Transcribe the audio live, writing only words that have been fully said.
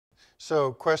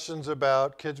So questions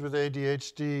about kids with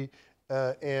ADHD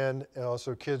and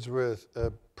also kids with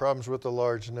problems with the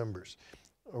large numbers.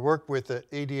 I work with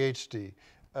ADHD.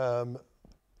 Um,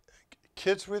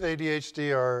 Kids with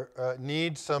ADHD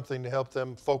need something to help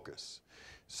them focus.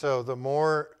 So the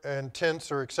more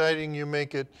intense or exciting you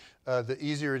make it, the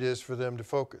easier it is for them to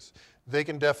focus. They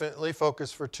can definitely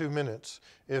focus for 2 minutes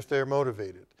if they're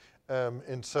motivated.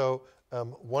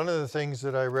 One of the things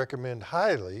that I recommend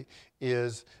highly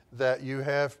is that you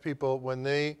have people, when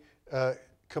they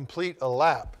complete a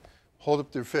lap, hold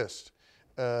up their fist.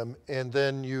 And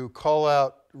then you call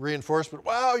out reinforcement.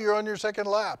 Wow, you're on your second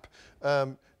lap,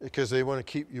 because you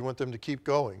want them to keep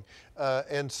going.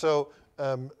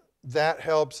 That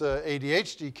helps an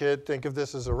ADHD kid think of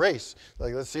this as a race.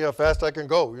 Like, let's see how fast I can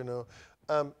go,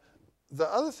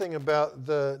 The other thing about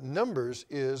the numbers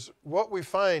is what we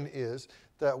find is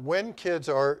that when kids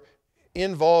are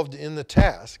involved in the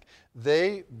task,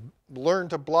 they learn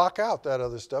to block out that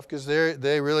other stuff because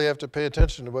they really have to pay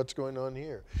attention to what's going on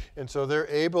here. And so they're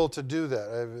able to do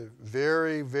that.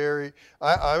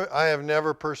 I have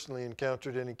never personally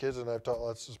encountered any kids, and I've taught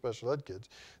lots of special ed kids,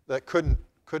 that couldn't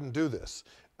do this.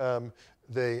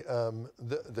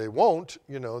 They won't,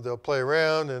 they'll play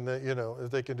around, and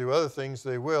if they can do other things,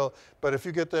 they will. But if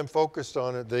you get them focused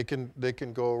on it, they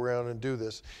can go around and do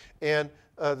this. And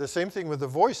the same thing with the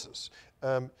voices.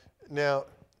 Now,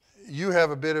 you have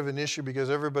a bit of an issue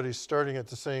because everybody's starting at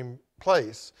the same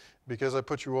place because I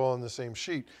put you all on the same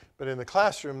sheet. But in the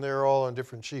classroom, they're all on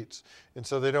different sheets. And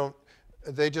so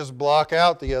they just block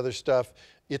out the other stuff.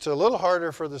 It's a little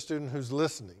harder for the student who's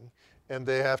listening, and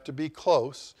they have to be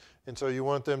close. And so you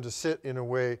want them to sit in a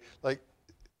way like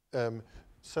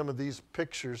some of these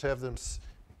pictures have them.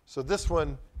 So this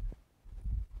one,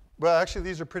 well, actually,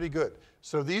 these are pretty good.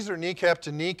 So these are kneecap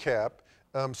to kneecap.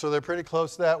 So they're pretty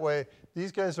close that way.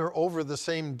 These guys are over the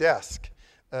same desk.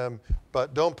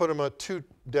 But don't put them on two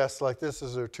desks like this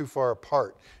as they're too far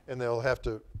apart, and they'll have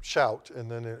to shout, and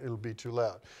then it'll be too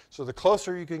loud. So the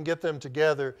closer you can get them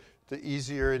together, the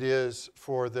easier it is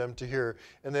for them to hear.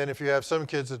 And then if you have some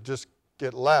kids that just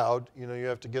get loud, you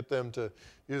have to get them to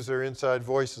use their inside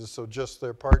voices so just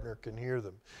their partner can hear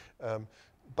them.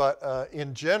 But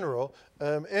in general,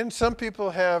 and some people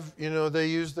have, they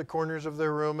use the corners of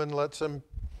their room and let some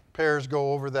pairs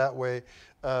go over that way.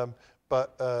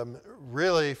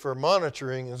 Really, for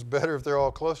monitoring, it's better if they're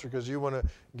all closer because you want to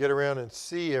get around and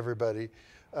see everybody.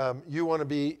 You want to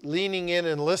be leaning in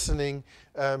and listening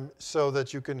so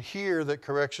that you can hear that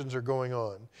corrections are going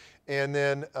on. And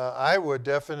then I would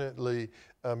definitely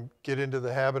get into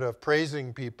the habit of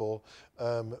praising people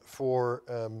for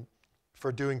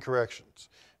doing corrections.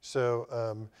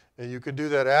 So you can do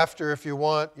that after if you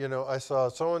want. I saw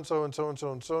so-and-so and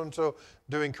so-and-so and so-and-so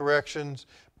doing corrections,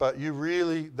 but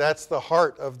that's the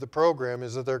heart of the program,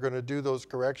 is that they're going to do those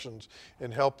corrections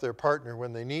and help their partner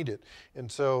when they need it.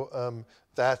 And so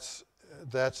that's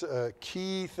a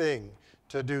key thing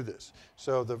to do this.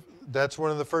 So that's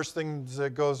one of the first things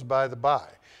that goes by the by.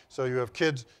 So you have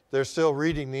kids, they're still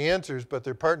reading the answers, but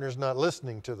their partner's not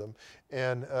listening to them.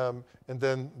 And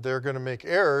then they're going to make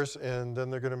errors, and then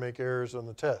they're going to make errors on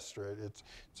the test, right? It's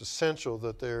essential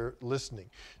that they're listening.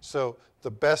 So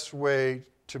the best way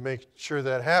to make sure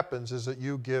that happens is that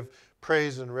you give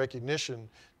praise and recognition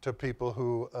to people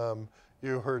who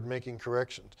you heard making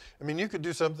corrections. I mean, you could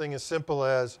do something as simple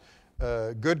as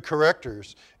good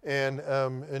correctors,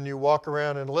 and you walk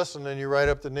around and listen, and you write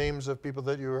up the names of people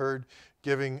that you heard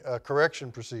giving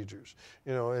correction procedures.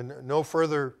 And no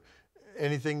further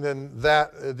anything than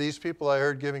that. These people I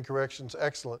heard giving corrections,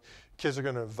 excellent. Kids are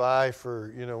going to vie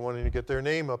for wanting to get their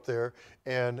name up there,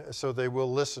 and so they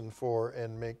will listen for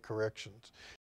and make corrections.